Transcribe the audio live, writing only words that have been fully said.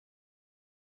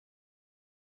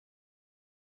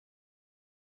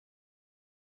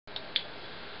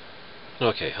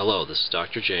Okay, hello, this is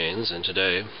Dr. Janes, and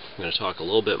today I'm going to talk a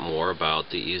little bit more about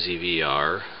the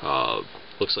EasyVR.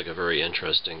 Looks like a very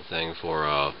interesting thing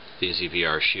for the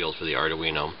EasyVR shield for the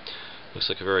Arduino. Looks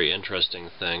like a very interesting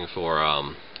thing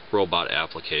for robot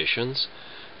applications.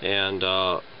 And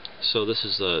so this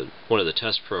is one of the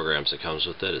test programs that comes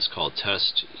with it. It's called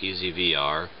Test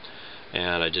EasyVR.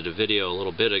 And I did a video a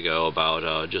little bit ago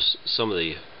about just some of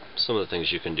the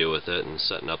things you can do with it and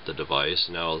setting up the device.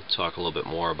 Now I'll talk a little bit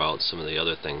more about some of the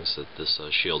other things that this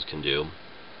shield can do.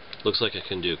 Looks like it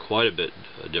can do quite a bit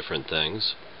of different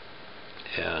things.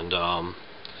 And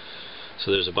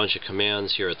so there's a bunch of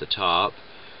commands here at the top,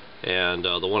 and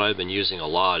the one I've been using a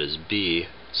lot is B.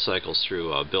 Cycles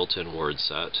through a built-in word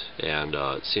set, and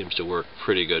it seems to work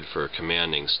pretty good for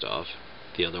commanding stuff.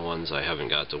 The other ones I haven't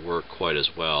got to work quite as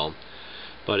well,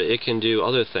 but it can do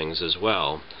other things as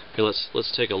well. Here,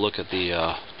 let's take a look at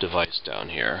the device down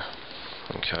here.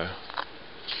 Okay.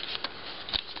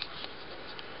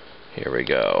 Here we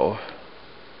go.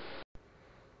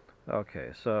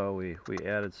 Okay, so we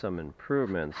added some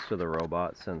improvements to the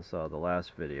robot since the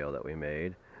last video that we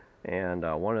made. And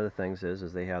one of the things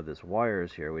is they have this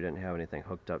wires here. We didn't have anything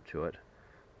hooked up to it,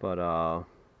 but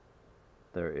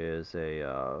there is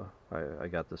I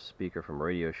got this speaker from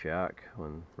Radio Shack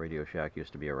when Radio Shack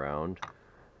used to be around.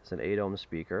 It's an 8-ohm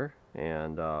speaker,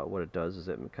 and what it does is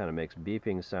it kind of makes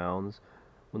beeping sounds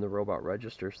when the robot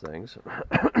registers things.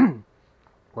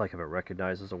 Like if it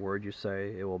recognizes a word you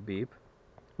say, it will beep,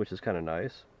 which is kind of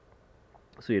nice,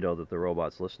 so you know that the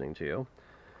robot's listening to you.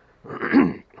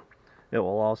 It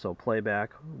will also play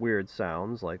back weird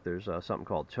sounds, like there's something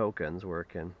called tokens, where it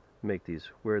can make these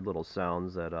weird little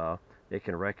sounds that it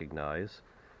can recognize,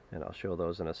 and I'll show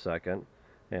those in a second.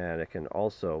 And it can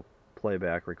also play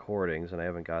back recordings, and I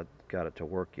haven't got it to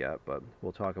work yet, but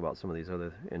we'll talk about some of these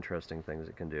other interesting things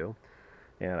it can do.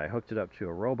 And I hooked it up to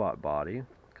a robot body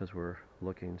because we're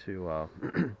looking to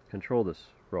control this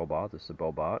robot. This is a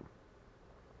Boebot,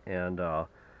 and I'll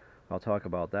talk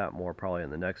about that more probably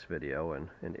in the next video and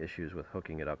issues with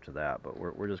hooking it up to that, but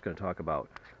we're just going to talk about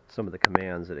some of the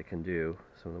commands that it can do,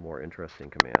 some of the more interesting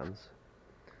commands.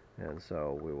 And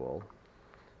so we will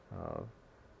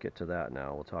get to that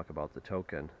now. We'll talk about the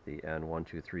token, the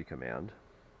N123 command.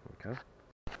 Okay.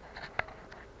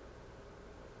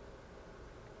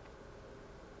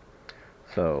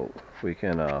 So we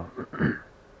can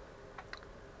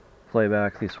play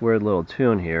back this weird little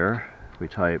tune here. We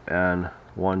type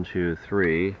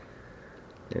N123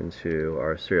 into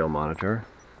our serial monitor,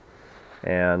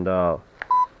 and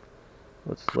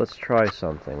let's try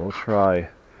something. We'll try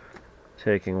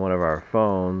taking one of our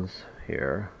phones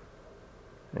here,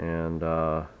 and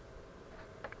okay,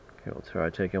 we'll try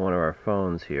taking one of our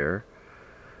phones here,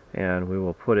 and we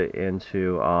will put it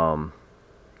into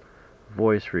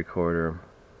voice recorder.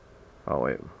 Oh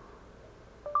wait,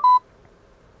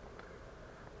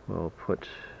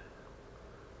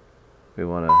 we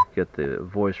want to get the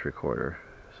voice recorder,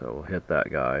 so we'll hit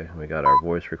that guy. We got our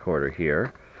voice recorder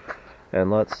here,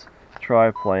 and let's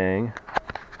try playing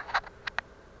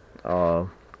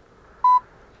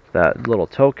that little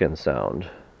token sound,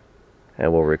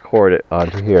 and we'll record it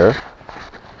onto here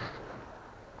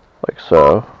like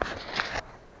so.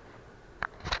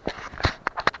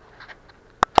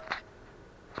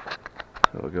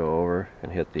 So we'll go over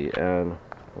and hit the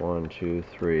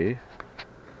N123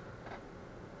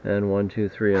 on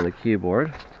the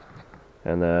keyboard,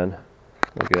 and then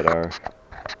we'll get our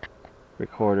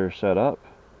recorder set up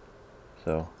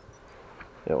so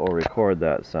it will record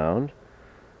that sound.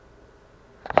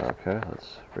 Okay,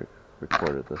 let's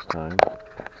record it this time.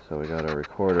 So we got our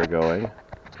recorder going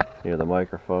near the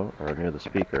microphone, or near the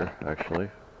speaker actually,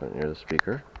 but near the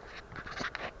speaker,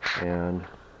 and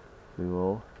we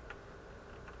will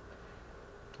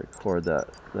record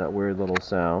that weird little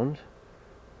sound.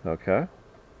 Okay.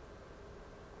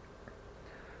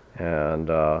 And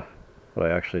what I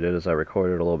actually did is I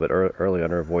recorded a little bit early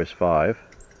under voice 5,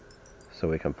 so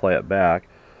we can play it back.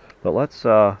 But let's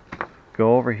go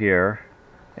over here,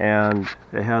 and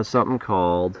it has something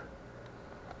called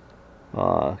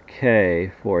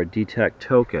K for detect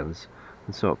tokens,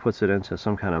 and so it puts it into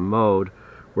some kind of mode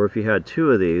where if you had two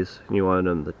of these and you wanted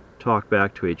them to talk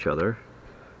back to each other,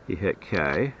 you hit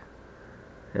K,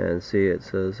 and see it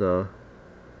says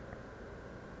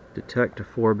detect a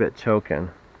 4-bit token.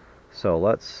 So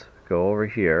let's go over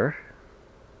here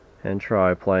and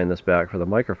try playing this back for the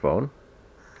microphone,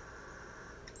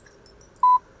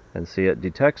 and see it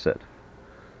detects it.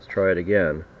 Let's try it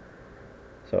again.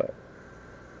 So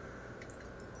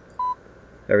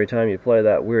every time you play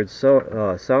that weird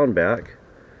sound back,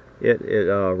 it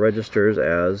registers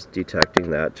as detecting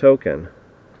that token.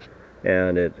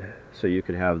 and so you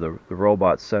could have the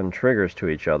robots send triggers to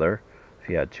each other if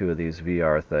you had two of these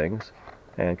VR things,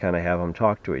 and kind of have them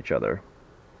talk to each other.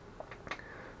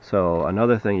 So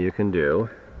another thing you can do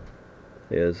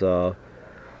is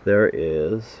there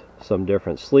is some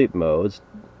different sleep modes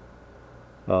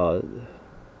that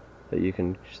you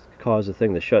can cause the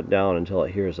thing to shut down until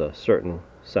it hears a certain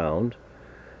sound,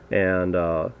 and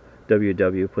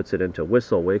WW puts it into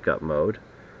whistle wake up mode.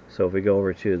 So if we go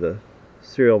over to the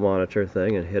serial monitor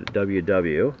thing and hit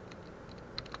WW,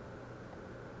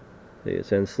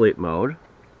 it's in sleep mode.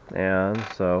 And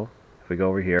so if we go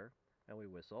over here and we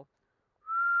whistle,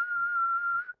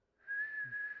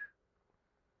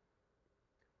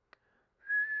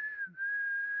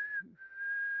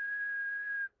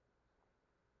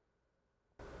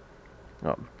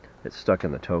 oh, it's stuck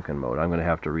in the token mode. I'm going to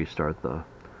have to restart the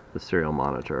serial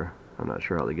monitor. I'm not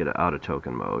sure how to get it out of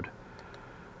token mode.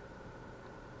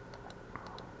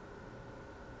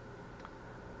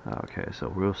 Okay, so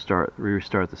we'll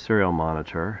restart the serial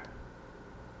monitor.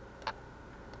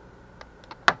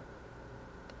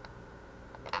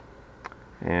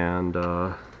 And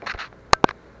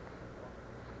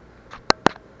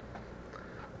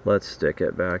let's stick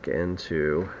it back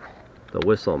into the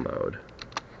whistle mode.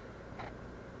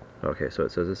 Okay, so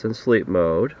it says it's in sleep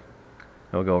mode.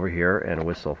 I'll go over here and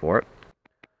whistle for it.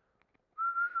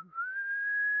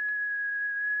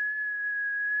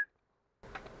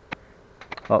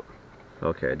 Oh,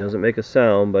 okay, it doesn't make a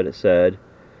sound, but it said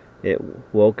it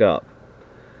woke up.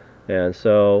 And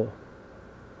so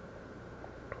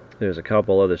there's a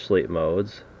couple other sleep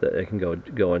modes that it can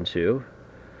go into.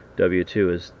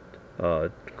 W2 is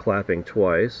clapping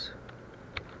twice.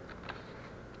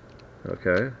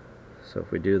 Okay, so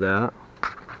if we do that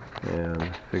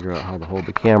and figure out how to hold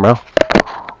the camera,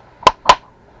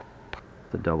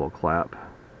 the double clap.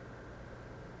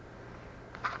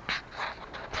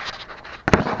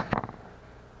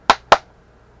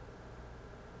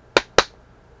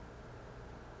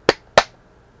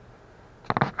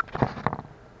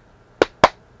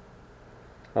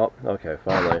 Oh, okay,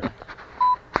 finally.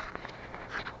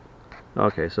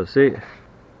 Okay, so see,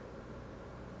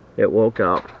 it woke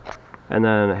up, and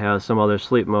then it has some other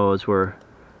sleep modes where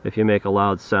if you make a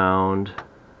loud sound,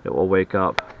 it will wake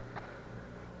up.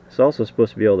 It's also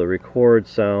supposed to be able to record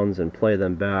sounds and play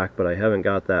them back, but I haven't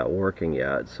got that working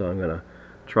yet, so I'm going to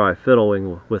try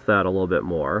fiddling with that a little bit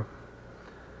more.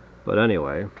 But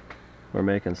anyway, we're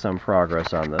making some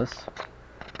progress on this.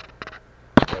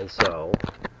 And so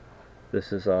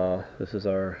this is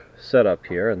our setup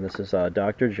here, and this is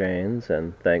Dr. Janes,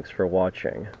 and thanks for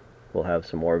watching. We'll have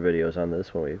some more videos on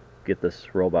this when we get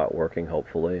this robot working,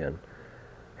 hopefully, and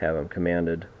have him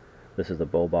commanded. This is the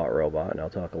Boebot robot, and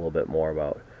I'll talk a little bit more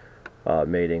about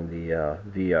mating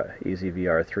the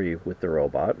EasyVR 3 with the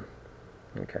robot.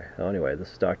 Okay, well, anyway,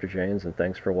 this is Dr. Janes, and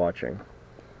thanks for watching.